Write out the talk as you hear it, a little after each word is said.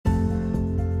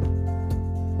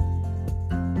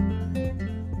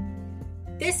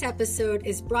This episode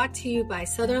is brought to you by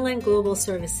Sutherland Global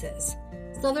Services.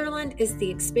 Sutherland is the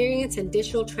experience and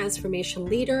digital transformation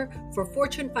leader for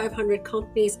Fortune 500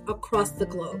 companies across the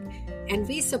globe, and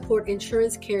we support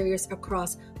insurance carriers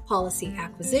across policy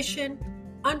acquisition,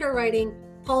 underwriting,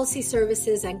 policy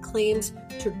services, and claims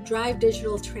to drive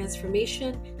digital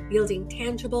transformation, yielding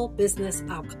tangible business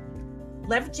outcomes.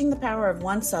 Leveraging the power of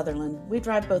One Sutherland, we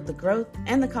drive both the growth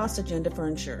and the cost agenda for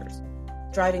insurers,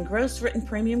 driving gross written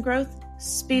premium growth,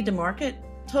 speed to market,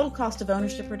 total cost of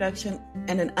ownership reduction,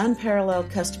 and an unparalleled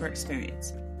customer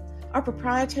experience. Our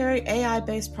proprietary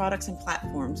AI-based products and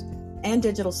platforms and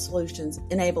digital solutions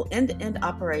enable end-to-end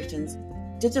operations,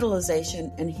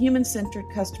 digitalization, and human-centered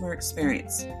customer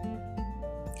experience.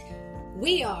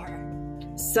 We are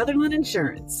Sutherland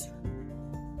Insurance.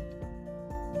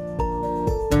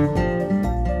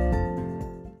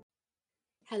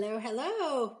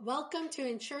 Hello. Welcome to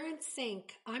Insurance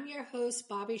Sync. I'm your host,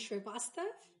 Bobby Srivastav.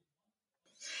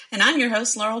 And I'm your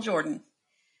host, Laurel Jordan.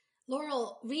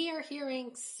 Laurel, we are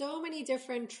hearing so many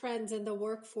different trends in the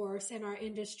workforce in our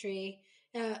industry.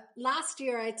 Last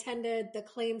year, I attended the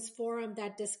claims forum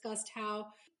that discussed how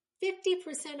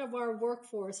 50% of our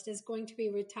workforce is going to be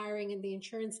retiring in the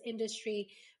insurance industry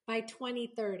by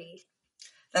 2030.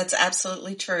 That's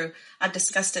absolutely true. I've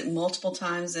discussed it multiple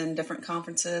times in different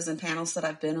conferences and panels that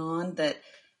I've been on that,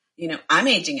 I'm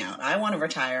aging out. I want to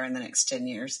retire in the next 10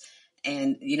 years.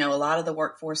 And, a lot of the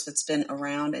workforce that's been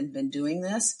around and been doing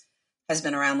this has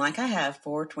been around like I have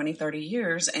for 20, 30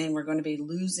 years. And we're going to be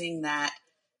losing that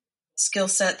skill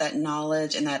set, that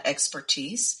knowledge, and that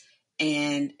expertise.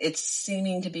 And it's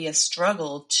seeming to be a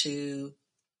struggle to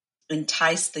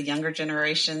entice the younger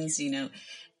generations,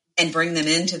 and bring them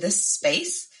into this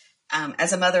space.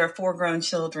 As a mother of 4 grown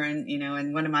children,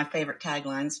 and one of my favorite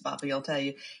taglines, Bobby will tell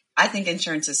you, I think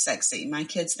insurance is sexy. My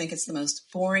kids think it's the most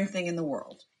boring thing in the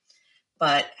world.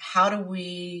 But how do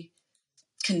we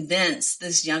convince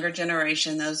this younger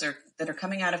generation, those that are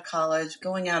coming out of college,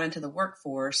 going out into the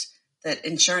workforce, that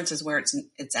insurance is where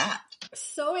it's at?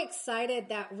 So excited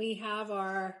that we have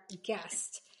our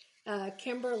guest,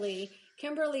 Kimberly.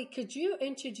 Kimberly, could you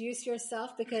introduce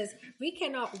yourself? Because we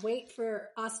cannot wait for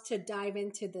us to dive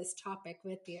into this topic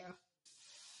with you.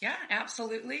 Yeah,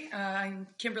 absolutely. I'm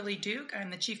Kimberly Duke. I'm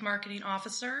the Chief Marketing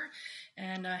Officer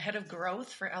and Head of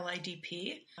Growth for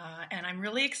LIDP. And I'm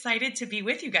really excited to be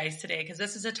with you guys today because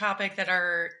this is a topic that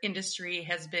our industry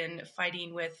has been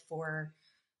fighting with for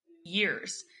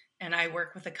years. And I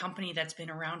work with a company that's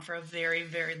been around for a very,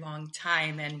 very long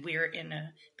time, and we're in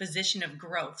a position of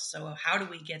growth. So how do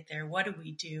we get there? What do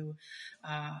we do?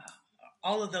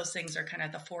 All of those things are kind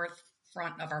of the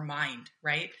forefront of our mind,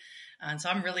 right? And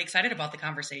so I'm really excited about the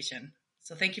conversation.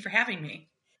 So thank you for having me.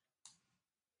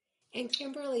 And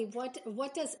Kimberly,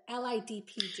 what does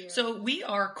LIDP do? So we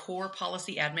are a core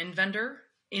policy admin vendor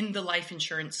in the life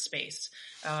insurance space.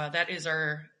 That is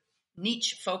our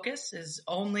niche focus, is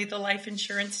only the life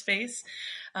insurance space.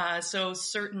 So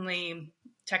certainly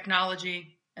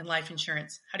technology and life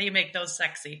insurance. How do you make those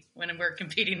sexy when we're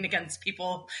competing against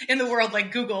people in the world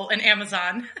like Google and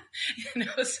Amazon?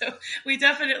 So we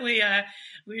definitely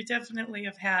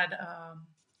have had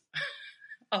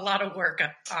a lot of work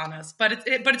on us, but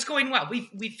it's going well.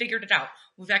 We figured it out.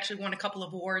 We've actually won a couple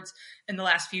of awards in the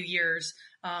last few years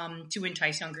to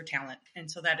entice younger talent, and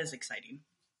so that is exciting.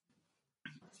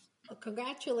 Well,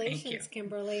 congratulations,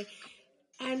 Kimberly.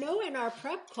 I know in our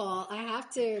prep call, I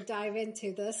have to dive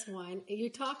into this one. You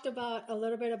talked a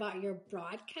little bit about your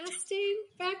broadcasting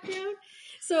background.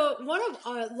 So one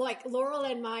of Laurel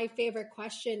and my favorite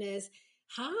question is,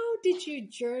 how did you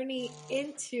journey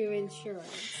into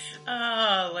insurance?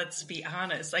 Let's be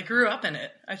honest. I grew up in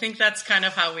it. I think that's kind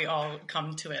of how we all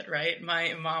come to it, right?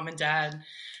 My mom and dad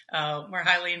were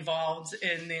highly involved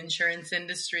in the insurance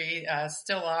industry,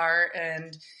 still are,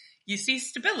 and you see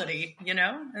stability,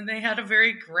 and they had a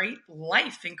very great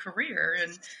life and career.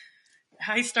 And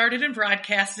I started in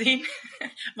broadcasting,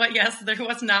 but yes, there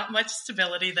was not much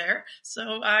stability there.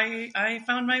 So I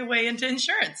found my way into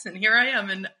insurance, and here I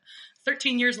am. And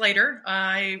 13 years later,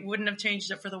 I wouldn't have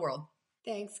changed it for the world.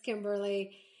 Thanks,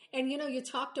 Kimberly. And, you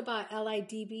talked about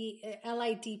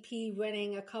LIDP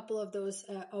winning a couple of those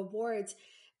awards.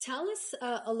 Tell us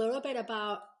a little bit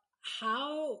about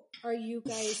how are you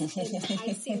guys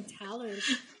enticing talent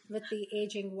with the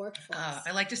aging workforce?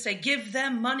 I like to say, give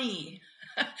them money,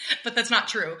 but that's not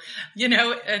true.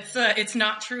 It's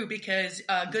not true because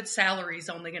good salary is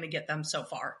only going to get them so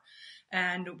far.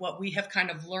 And what we have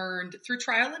kind of learned through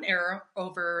trial and error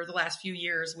over the last few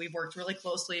years, we've worked really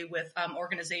closely with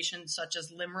organizations such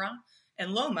as LIMRA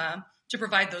and Loma to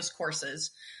provide those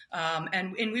courses.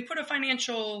 And we put a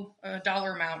financial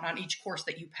dollar amount on each course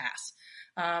that you pass.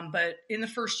 But in the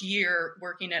first year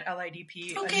working at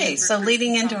LIDP, okay, so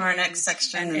leading into our next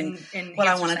section and what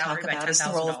I want to talk about is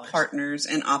the role of partners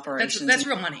in operations. That's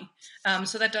real money.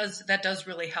 So that does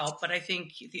really help. But I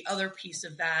think the other piece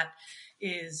of that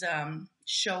is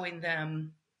showing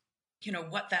them,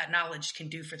 what that knowledge can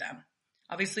do for them.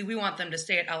 Obviously, we want them to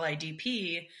stay at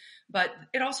LIDP, but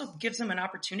it also gives them an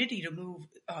opportunity to move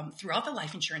throughout the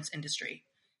life insurance industry,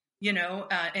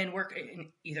 and work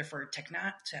either for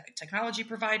technology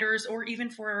providers or even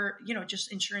for,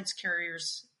 just insurance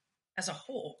carriers as a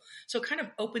whole. So it kind of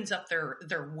opens up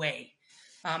their way.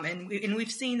 And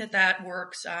we've seen that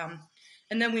works.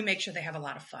 And then we make sure they have a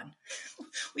lot of fun.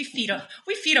 We feed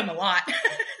them a lot.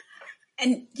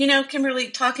 And,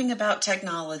 Kimberly, talking about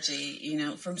technology,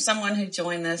 from someone who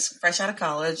joined this fresh out of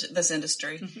college, this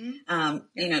industry,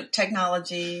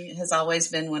 technology has always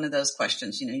been one of those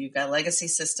questions. You've got legacy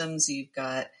systems, you've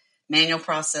got manual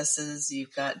processes,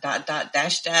 you've got ...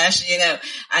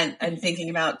 I'm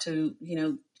thinking about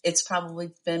it's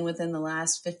probably been within the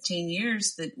last 15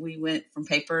 years that we went from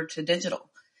paper to digital.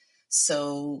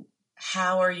 So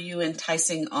how are you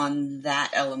enticing on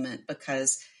that element?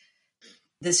 Because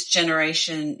this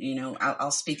generation,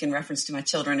 I'll speak in reference to my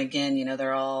children again,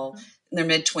 they're all in their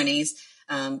mid-20s,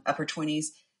 upper 20s.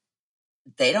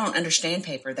 They don't understand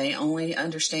paper. They only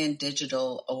understand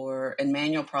digital and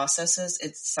manual processes.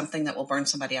 It's something that will burn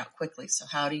somebody out quickly. So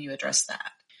how do you address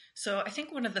that? So I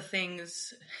think one of the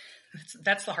things,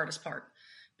 that's the hardest part,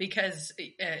 because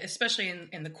especially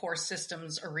in the core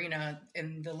systems arena,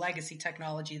 in the legacy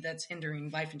technology that's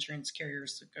hindering life insurance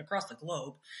carriers across the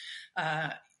globe,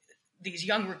 these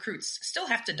young recruits still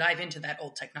have to dive into that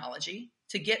old technology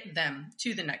to get them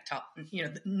to the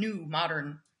the new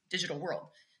modern digital world.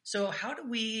 So how do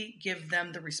we give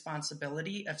them the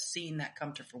responsibility of seeing that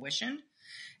come to fruition?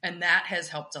 And that has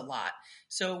helped a lot.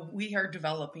 So we are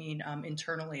developing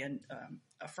internally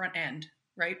a front end,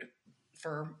 right,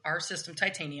 for our system,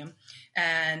 Titanium.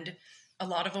 And a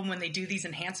lot of them, when they do these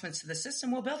enhancements to the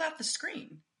system, will build out the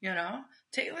screen,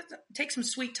 take some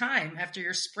sweet time after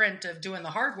your sprint of doing the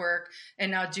hard work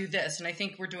and now do this. And I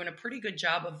think we're doing a pretty good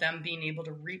job of them being able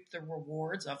to reap the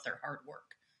rewards of their hard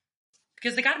work,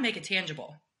 because they got to make it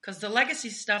tangible, because the legacy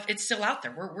stuff, it's still out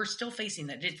there. We're still facing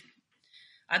that.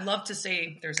 I'd love to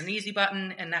say there's an easy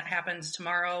button and that happens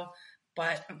tomorrow,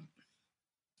 but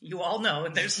you all know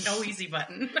there's no easy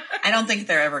button. I don't think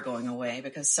they're ever going away,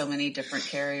 because so many different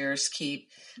carriers keep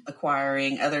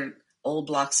acquiring other old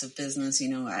blocks of business.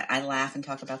 I laugh and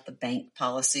talk about the bank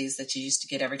policies that you used to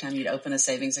get every time you'd open a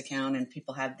savings account, and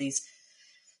people have these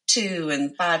 $2,000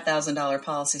 and $5,000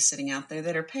 policies sitting out there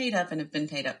that are paid up and have been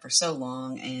paid up for so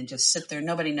long and just sit there.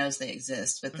 Nobody knows they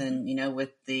exist. But then,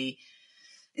 with the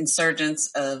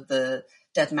insurgence of the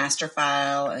death master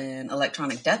file and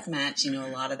electronic death match, a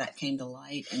lot of that came to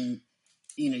light. And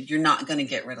you're not going to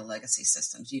get rid of legacy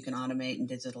systems. You can automate and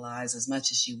digitalize as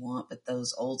much as you want, but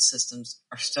those old systems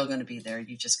are still going to be there.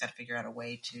 You just got to figure out a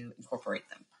way to incorporate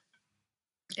them.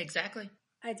 Exactly.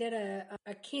 I did a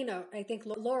keynote. I think,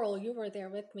 Laurel, you were there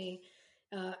with me,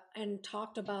 and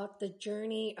talked about the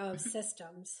journey of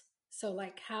systems. So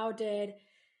how did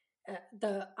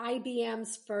the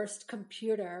IBM's first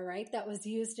computer, right, that was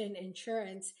used in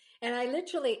insurance. And I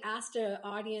literally asked an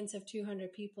audience of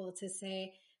 200 people to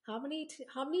say, how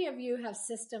many of you have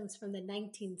systems from the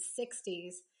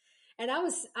 1960s? And I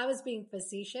was being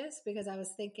facetious, because I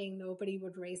was thinking nobody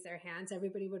would raise their hands.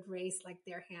 Everybody would raise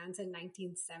their hands in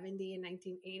 1970 and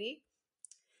 1980.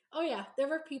 Oh yeah, there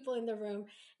were people in the room,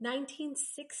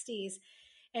 1960s.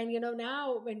 And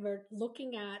now when we're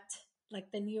looking at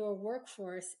the newer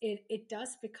workforce, it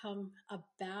does become a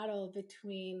battle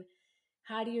between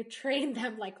how do you train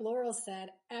them, like Laurel said,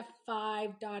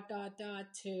 F5 ...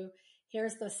 to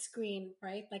here's the screen,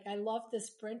 right? I love the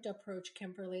sprint approach,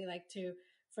 Kimberly,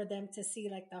 for them to see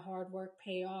the hard work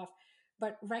pay off,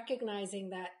 but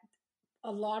recognizing that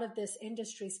a lot of this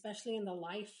industry, especially in the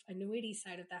life annuity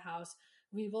side of the house,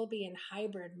 we will be in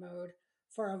hybrid mode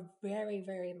for a very,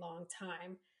 very long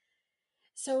time.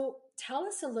 So tell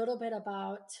us a little bit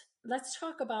let's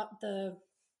talk about the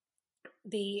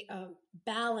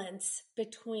balance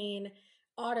between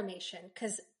automation,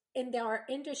 because in our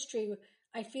industry,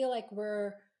 I feel like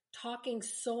we're talking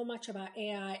so much about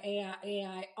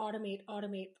AI, automate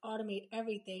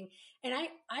everything. And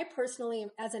I personally,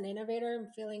 as an innovator, am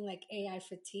feeling AI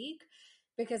fatigue,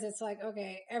 because it's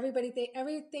okay,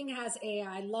 everything has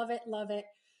AI, love it.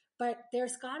 But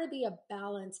there's got to be a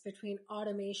balance between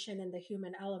automation and the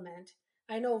human element.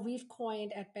 I know we've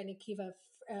coined at Benikiva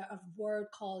a word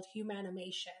called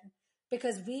humanimation,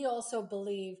 because we also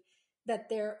believe that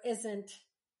there isn't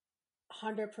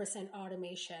 100%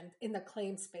 automation in the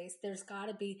claim space. There's got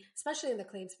to be, especially in the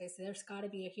claim space, there's got to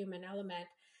be a human element.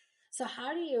 So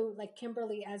how do you, like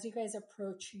Kimberly, as you guys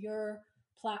approach your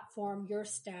platform, your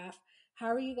staff, how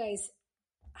are you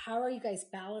guys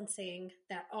balancing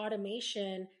that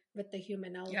automation with the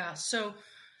human element? Yeah, so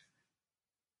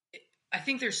I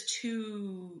think there's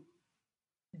two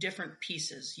different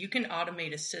pieces. You can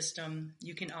automate a system,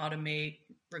 you can automate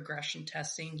regression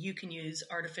testing, you can use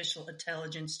artificial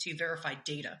intelligence to verify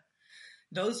data.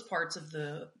 Those parts of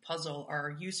the puzzle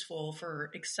are useful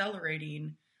for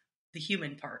accelerating the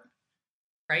human part,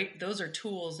 right? Those are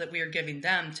tools that we are giving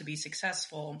them to be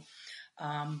successful.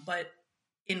 But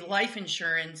in life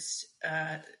insurance,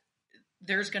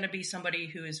 there's going to be somebody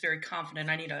who is very confident.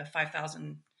 I need a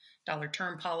 $5,000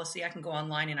 term policy. I can go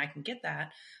online and I can get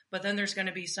that. But then there's going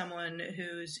to be someone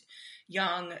who's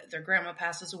young, their grandma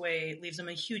passes away, leaves them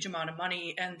a huge amount of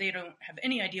money, and they don't have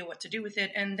any idea what to do with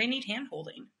it, and they need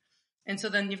hand-holding. And so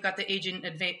then you've got the agent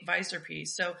advisor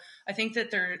piece. So I think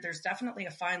that there's definitely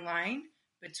a fine line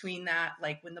between that,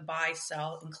 like when the buy,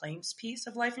 sell, and claims piece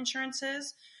of life insurance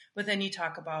is. But then you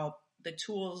talk about the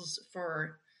tools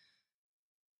for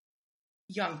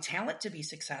young talent to be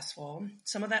successful.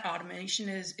 Some of that automation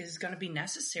is going to be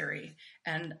necessary.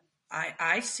 And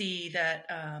I see that,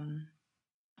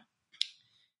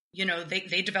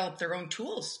 they develop their own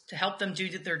tools to help them do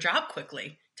their job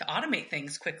quickly, to automate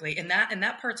things quickly. And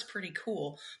that part's pretty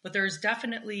cool. But there's got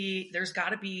to be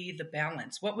the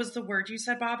balance. What was the word you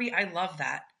said, Bobby? I love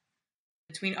that.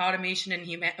 Between automation and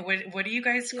what do you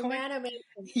guys call it?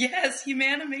 Humanimation. Yes,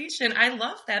 humanimation. I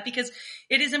love that because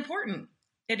it is important.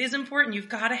 It is important. You've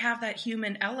got to have that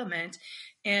human element.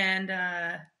 And,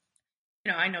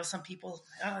 I know some people,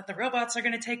 the robots are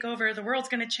going to take over. The world's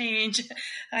going to change.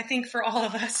 I think for all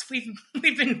of us, we've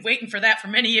been waiting for that for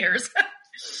many years.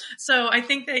 So I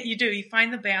think that you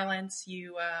find the balance.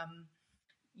 You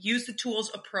use the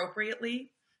tools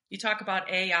appropriately. You talk about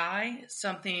AI,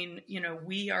 something,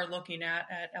 we are looking at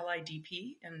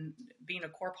LIDP and being a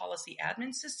core policy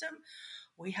admin system.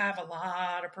 We have a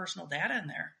lot of personal data in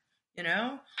there.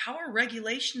 How are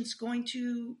regulations going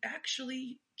to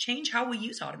actually change how we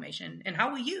use automation and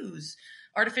how we use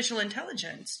artificial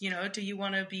intelligence? Do you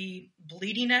want to be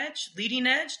bleeding edge, leading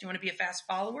edge? Do you want to be a fast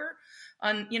follower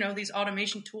on, these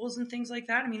automation tools and things like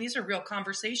that? I mean, these are real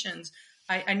conversations.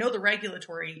 I know the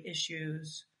regulatory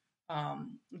issues,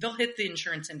 they'll hit the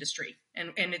insurance industry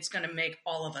and it's going to make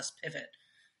all of us pivot,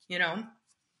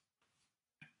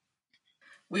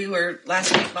 We were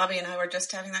last week, Bobby and I were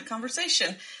just having that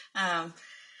conversation.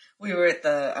 We were at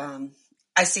the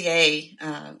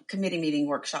ICA committee meeting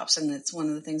workshops, and it's one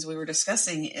of the things we were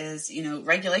discussing is,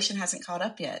 regulation hasn't caught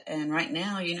up yet. And right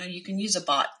now, you can use a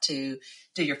bot to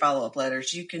do your follow-up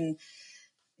letters. You can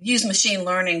use machine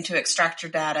learning to extract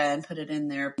your data and put it in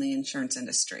there in the insurance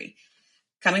industry.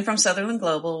 Coming from Sutherland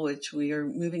Global, which we are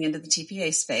moving into the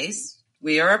TPA space,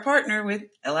 we are a partner with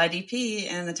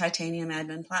LIDP and the Titanium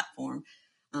admin platform.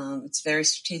 It's very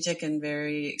strategic and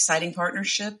very exciting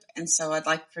partnership. And so I'd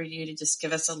like for you to just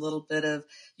give us a little bit of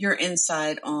your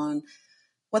insight on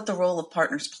what the role of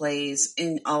partners plays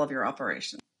in all of your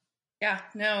operations. Yeah,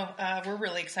 no, we're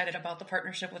really excited about the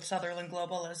partnership with Sutherland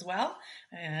Global as well.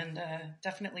 And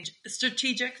definitely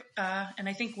strategic and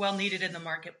I think well needed in the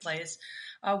marketplace.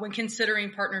 When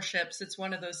considering partnerships, it's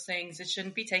one of those things that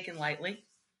shouldn't be taken lightly.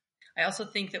 I also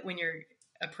think that when you're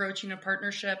approaching a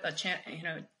partnership,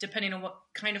 depending on what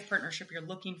kind of partnership you're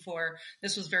looking for,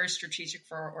 this was very strategic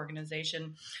for our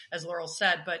organization, as Laurel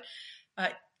said, but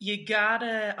you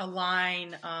gotta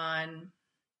align on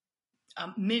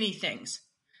many things.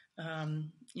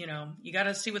 You got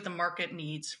to see what the market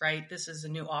needs, right? This is a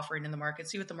new offering in the market,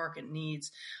 see what the market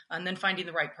needs, and then finding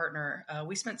the right partner.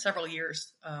 We spent several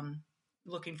years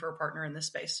looking for a partner in this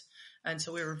space. And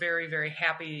so we were very, very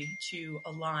happy to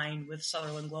align with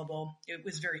Sutherland Global. It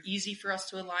was very easy for us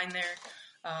to align there.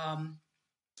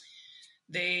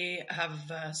 They have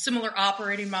a similar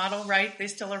operating model, right? They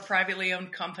still are privately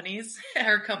owned company,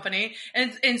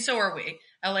 and so are we.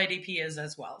 LIDP is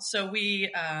as well. So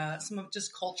we, some of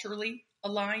just culturally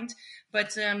aligned,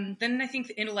 but then I think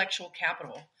the intellectual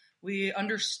capital, we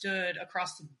understood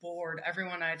across the board,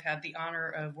 everyone I've had the honor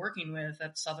of working with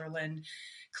at Sutherland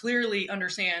clearly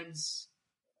understands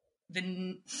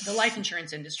the life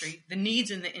insurance industry, the needs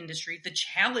in the industry, the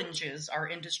challenges our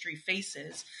industry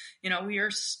faces. We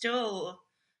are still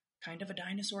kind of a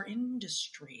dinosaur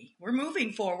industry. We're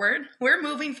moving forward. We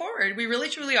really,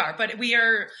 truly are, but we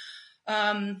are,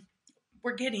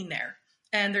 we're getting there.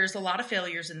 And there's a lot of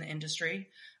failures in the industry.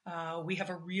 We have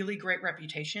a really great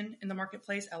reputation in the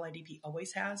marketplace. LIDP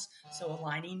always has. So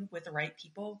aligning with the right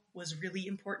people was really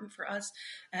important for us.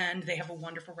 And they have a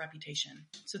wonderful reputation.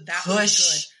 So that was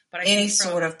good. But I any think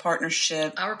sort of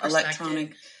partnership,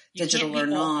 electronic, digital or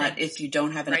not, if you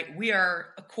don't have right. We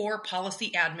are a core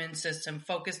policy admin system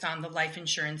focused on the life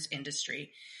insurance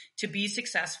industry. To be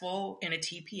successful in a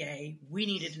TPA, we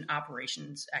needed an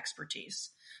operations expertise.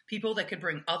 People that could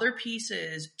bring other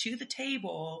pieces to the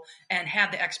table and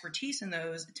have the expertise in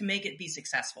those to make it be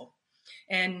successful.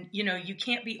 And, you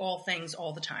can't be all things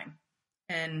all the time.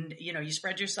 And, you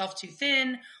spread yourself too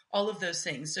thin, all of those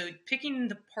things. So picking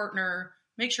the partner,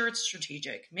 make sure it's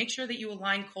strategic, make sure that you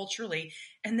align culturally,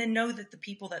 and then know that the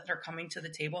people that are coming to the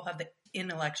table have the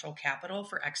intellectual capital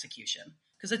for execution,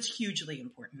 because it's hugely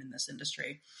important in this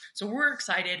industry. So we're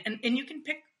excited, and you can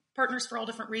pick partners for all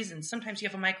different reasons. Sometimes you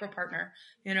have a micro partner,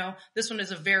 this one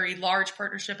is a very large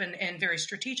partnership and very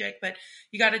strategic, but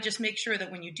you got to just make sure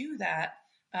that when you do that,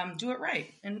 do it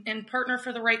right and partner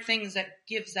for the right things that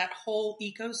gives that whole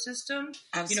ecosystem,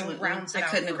 Absolutely. Rounds it out.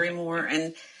 I couldn't agree more.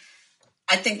 And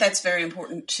I think that's very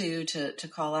important too, to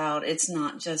call out. It's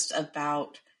not just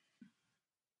about,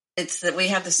 it's that we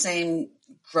have the same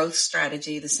growth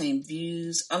strategy, the same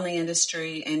views on the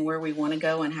industry and where we want to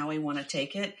go and how we want to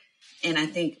take it. And I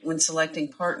think when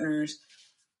selecting partners,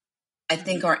 I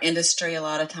think our industry a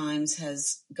lot of times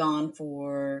has gone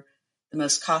for the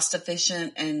most cost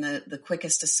efficient and the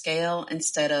quickest to scale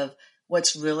instead of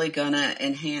what's really going to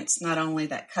enhance not only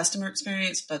that customer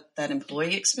experience, but that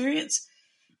employee experience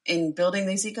in building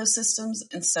these ecosystems.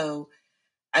 And so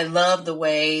I love the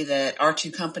way that our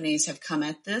two companies have come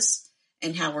at this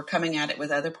and how we're coming at it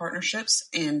with other partnerships.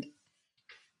 And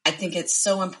I think it's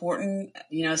so important,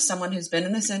 someone who's been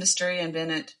in this industry and been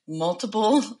at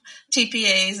multiple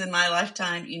TPAs in my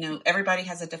lifetime, everybody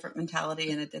has a different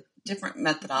mentality and a different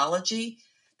methodology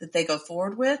that they go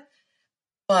forward with.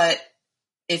 But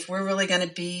if we're really going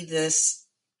to be this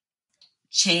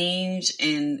change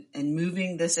and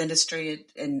moving this industry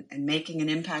and making an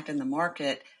impact in the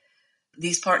market,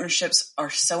 these partnerships are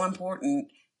so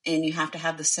important, and you have to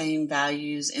have the same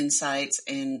values, insights,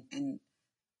 and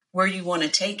where you want to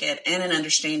take it, and an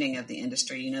understanding of the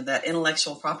industry. That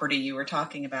intellectual property you were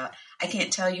talking about. I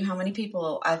can't tell you how many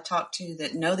people I've talked to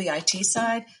that know the IT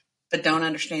side, but don't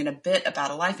understand a bit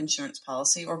about a life insurance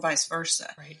policy or vice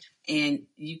versa. Right. And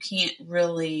you can't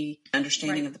really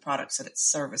understanding of the products that it's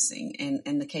servicing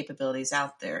and the capabilities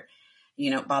out there.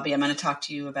 Bobby, I'm going to talk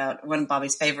to you about one of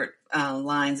Bobby's favorite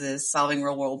lines is solving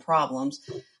real world problems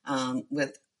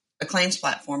with a claims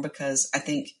platform, because I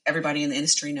think everybody in the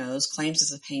industry knows claims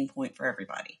is a pain point for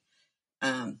everybody.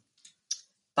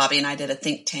 Bobby and I did a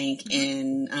think tank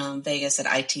in Vegas at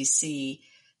ITC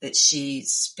that she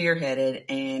spearheaded,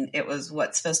 and it was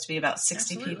supposed to be about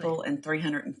 60 people, and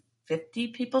 350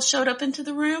 people showed up into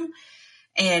the room,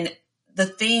 and the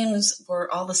themes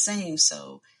were all the same.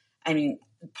 So,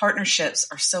 partnerships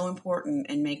are so important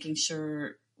in making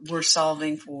sure we're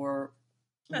solving for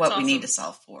what we need to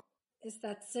solve for. Is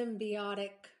that symbiotic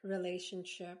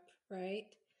relationship, right?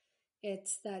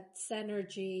 It's that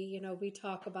synergy. We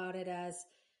talk about it as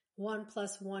 1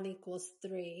 + 1 =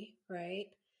 3, right?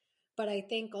 But I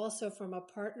think also from a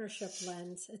partnership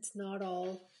lens, it's not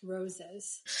all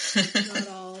roses. It's not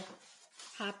all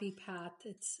happy path.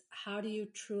 It's how do you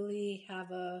truly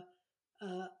have a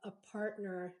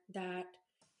partner that,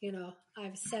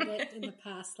 I've said it in the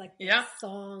past, like the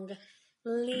song,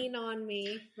 Lean on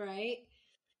Me, right?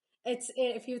 It's,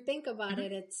 if you think about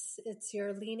it, it's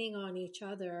you're leaning on each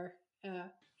other,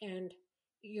 and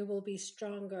you will be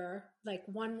stronger. Like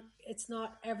it's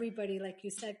not everybody, like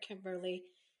you said, Kimberly,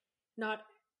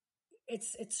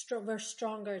 we're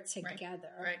stronger together,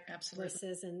 right, absolutely,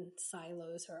 versus in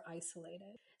silos or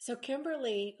isolated. So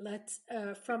Kimberly, let's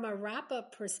from a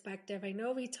wrap-up perspective, I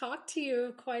know we talked to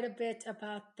you quite a bit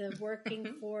about the working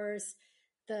force,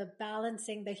 the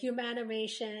balancing, the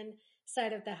humanimation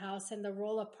side of the house, and the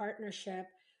role of partnership.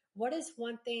 What is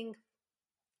one thing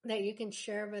that you can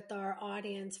share with our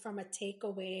audience from a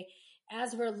takeaway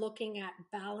as we're looking at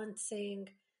balancing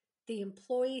the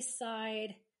employee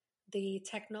side, the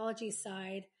technology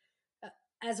side,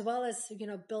 as well as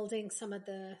building some of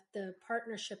the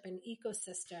partnership and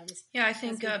ecosystems? Yeah, I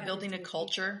think building a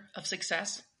culture of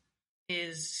success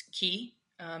is key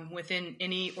within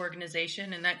any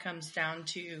organization, and that comes down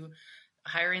to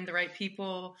hiring the right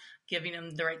people, giving them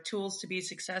the right tools to be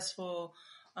successful,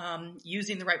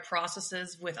 using the right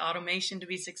processes with automation to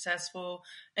be successful,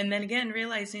 and then again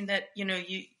realizing that you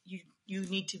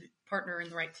need to partner in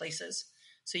the right places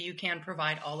so you can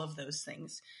provide all of those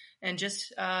things, and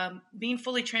just being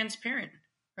fully transparent.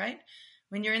 Right?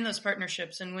 when you're in those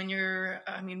partnerships and when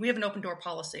we have an open door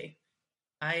policy.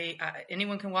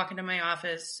 Anyone can walk into my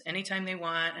office anytime they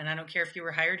want. And I don't care if you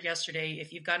were hired yesterday.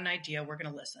 If you've got an idea, we're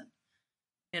going to listen.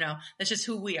 That's just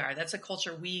who we are. That's a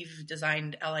culture we've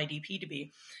designed LIDP to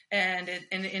be. And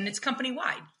it's company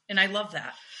wide. And I love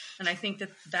that. And I think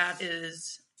that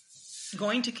is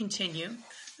going to continue.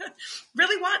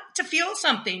 Really want to feel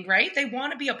something, right? They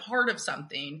want to be a part of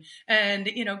something. And,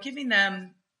 giving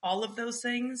them all of those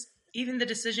things, even the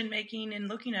decision making and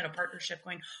looking at a partnership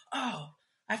going, oh,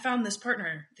 I found this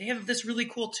partner. They have this really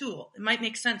cool tool. It might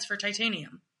make sense for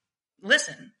Titanium.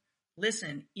 Listen,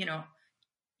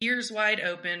 ears wide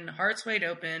open, hearts wide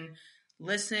open,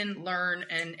 listen, learn,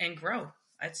 and grow.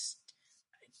 It's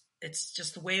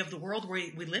just the way of the world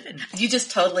we live in. You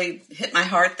just totally hit my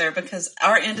heart there, because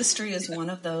our industry is one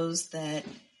of those that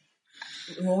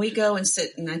when we go and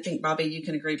sit, and I think, Bobby, you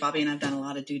can agree, Bobby and I've done a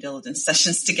lot of due diligence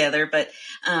sessions together, but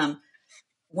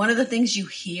one of the things you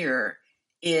hear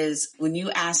is when you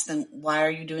ask them, why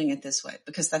are you doing it this way?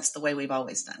 Because that's the way we've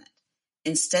always done it.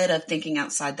 Instead of thinking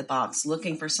outside the box,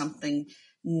 looking for something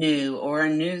new or a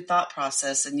new thought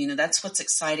process. And, that's what's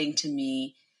exciting to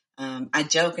me. I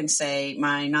joke and say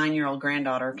my 9-year-old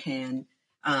granddaughter can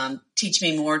teach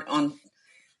me more on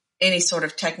any sort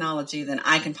of technology than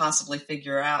I can possibly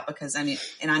figure out, because and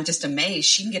I'm just amazed.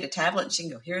 She can get a tablet and she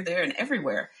can go here, there, and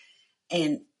everywhere.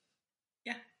 And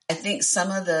yeah, I think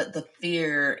some of the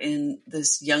fear in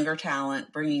this younger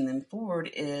talent bringing them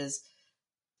forward is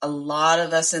a lot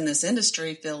of us in this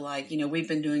industry feel like, we've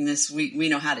been doing this, we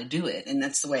know how to do it, and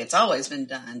that's the way it's always been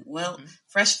done. Well,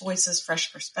 fresh voices,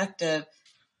 fresh perspective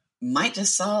might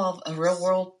just solve a real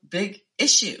world big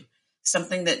issue,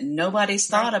 something that nobody's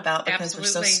thought about because we're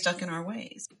so stuck in our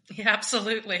ways. Yeah,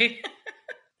 absolutely.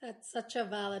 That's such a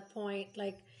valid point.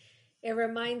 Like, it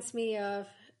reminds me of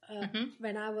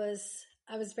when I was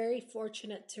very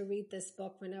fortunate to read this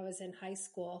book when I was in high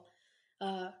school,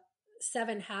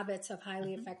 7 Habits of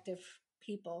Highly Effective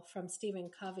People from Stephen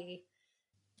Covey.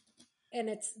 And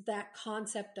it's that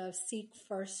concept of seek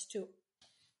first to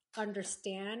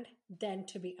understand, then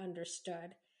to be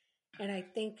understood. And I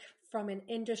think from an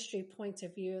industry point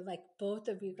of view, like both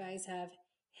of you guys have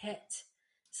hit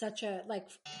such a, like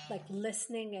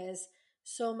listening is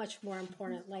so much more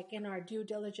important. Like in our due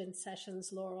diligence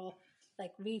sessions, Laurel,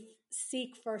 like we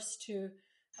seek first to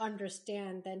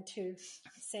understand, then to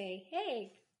say,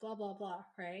 hey, blah, blah, blah,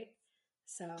 right?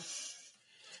 So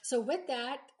with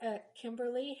that,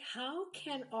 Kimberly, how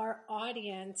can our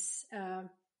audience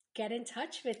get in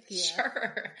touch with you?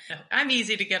 Sure. I'm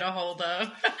easy to get a hold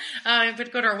of.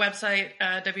 But go to our website,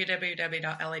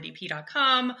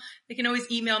 www.lidp.com. They can always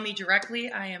email me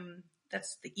directly.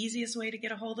 That's the easiest way to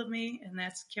get a hold of me. And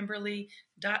that's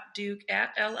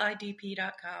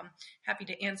kimberly.duke@lidp.com. Happy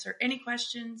to answer any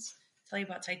questions, tell you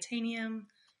about Titanium,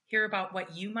 hear about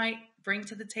what you might bring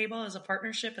to the table as a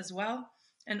partnership as well,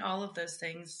 and all of those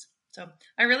things. So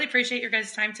I really appreciate your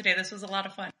guys' time today. This was a lot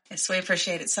of fun. Yes, we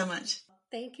appreciate it so much.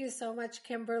 Thank you so much,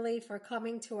 Kimberly, for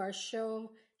coming to our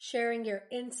show, sharing your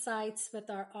insights with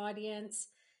our audience.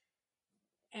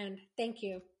 And thank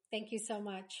you. Thank you so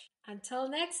much. Until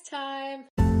next time.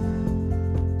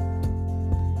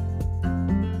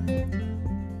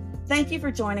 Thank you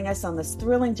for joining us on this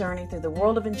thrilling journey through the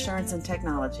world of insurance and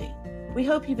technology. We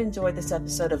hope you've enjoyed this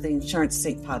episode of the Insurance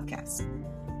Sync podcast.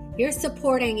 Your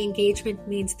support and engagement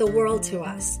means the world to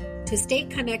us. To stay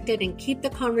connected and keep the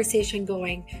conversation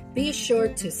going, be sure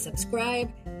to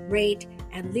subscribe, rate,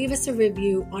 and leave us a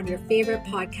review on your favorite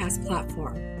podcast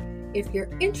platform. If you're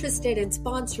interested in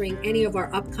sponsoring any of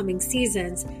our upcoming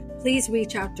seasons, please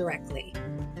reach out directly.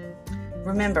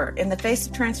 Remember, in the face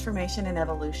of transformation and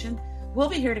evolution, we'll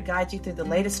be here to guide you through the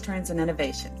latest trends and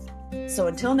innovations. So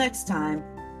until next time,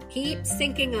 keep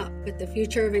syncing up with the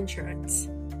future of insurance.